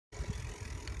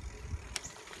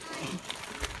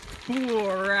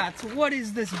Poor Ratz, what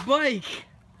is this bike?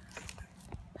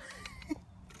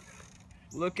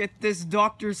 Look at this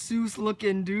Dr. Seuss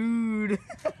looking dude.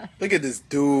 Look at this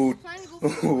dude.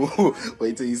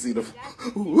 Wait till you see the.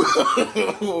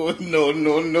 No,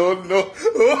 no, no, no.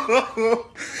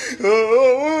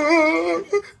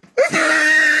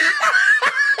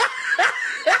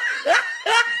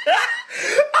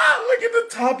 Look at the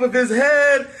top of his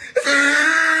head.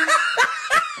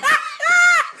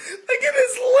 Look at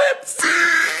his lips.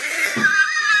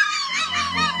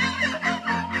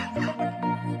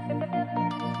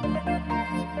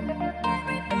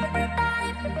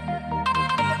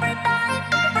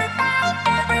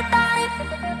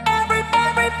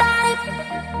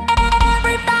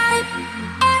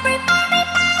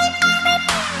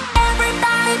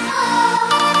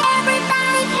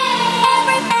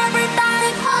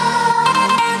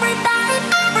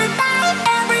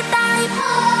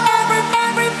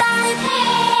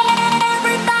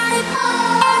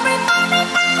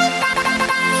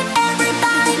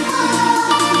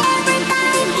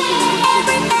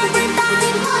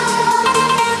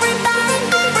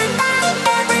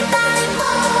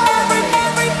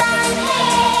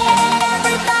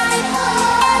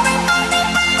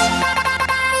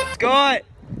 Scott,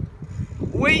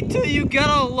 wait till you get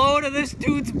a load of this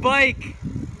dude's bike.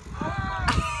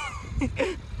 Your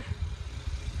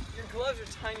gloves are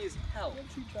tiny as hell.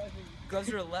 Gloves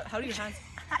are how do you hands?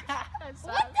 What the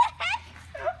heck?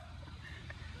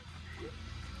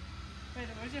 Wait,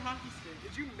 where's your hockey stick?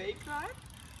 Did you make that?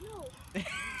 No.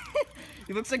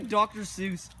 He looks like Dr.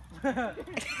 Seuss. Where's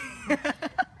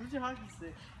your hockey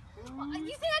stick? You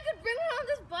think I could bring one on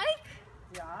this bike?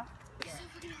 Yeah. It's so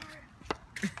fucking hard.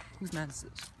 Whose man is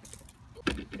this?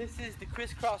 This is the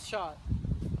crisscross shot.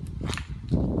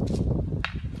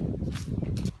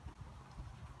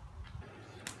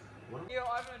 Yo,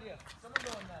 I have an idea. Someone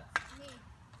go in that. Me.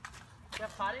 Yeah,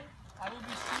 potty? I will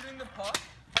be shooting the puck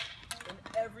in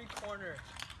every corner.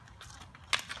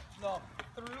 No,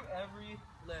 through every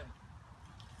limb.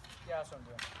 Yeah, that's what I'm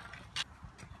doing.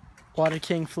 Water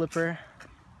King flipper.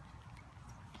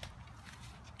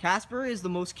 Kasper is the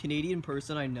most Canadian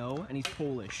person I know, and he's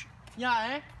Polish.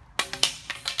 Yeah, eh?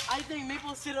 I think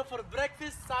maple syrup for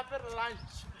breakfast, supper,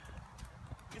 lunch.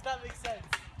 If that makes sense.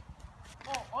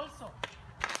 Oh, also,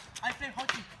 I play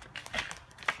hockey.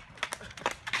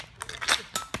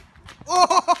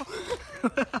 Oh!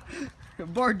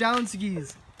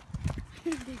 Bardowskis.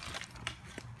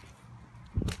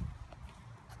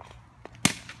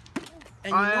 And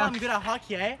you know I'm good at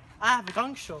hockey, eh? I have a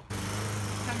gong show.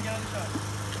 Come get on the shot.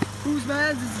 Whose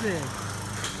man is this?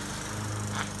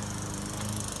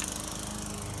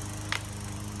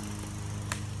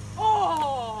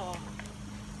 Oh!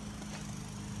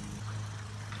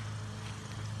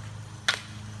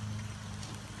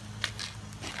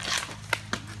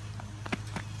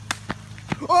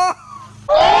 Oh!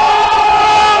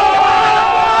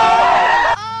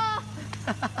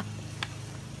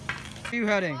 Where are you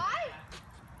heading? Why?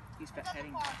 He's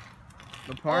heading park.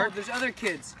 the park. Oh, there's other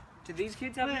kids. Do these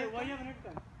kids have Wait, Nerf why do guns? you have a Nerf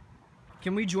gun?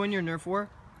 Can we join your Nerf war?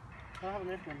 I don't have a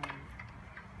Nerf gun.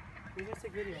 We just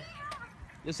take video.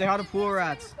 Just say hi to Pool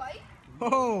Rats. Bike?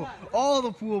 Oh, all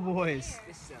the pool boys.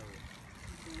 This is Elliot.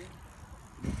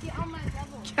 Get on my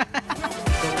level.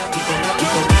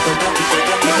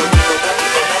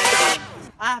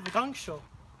 I have a gong show.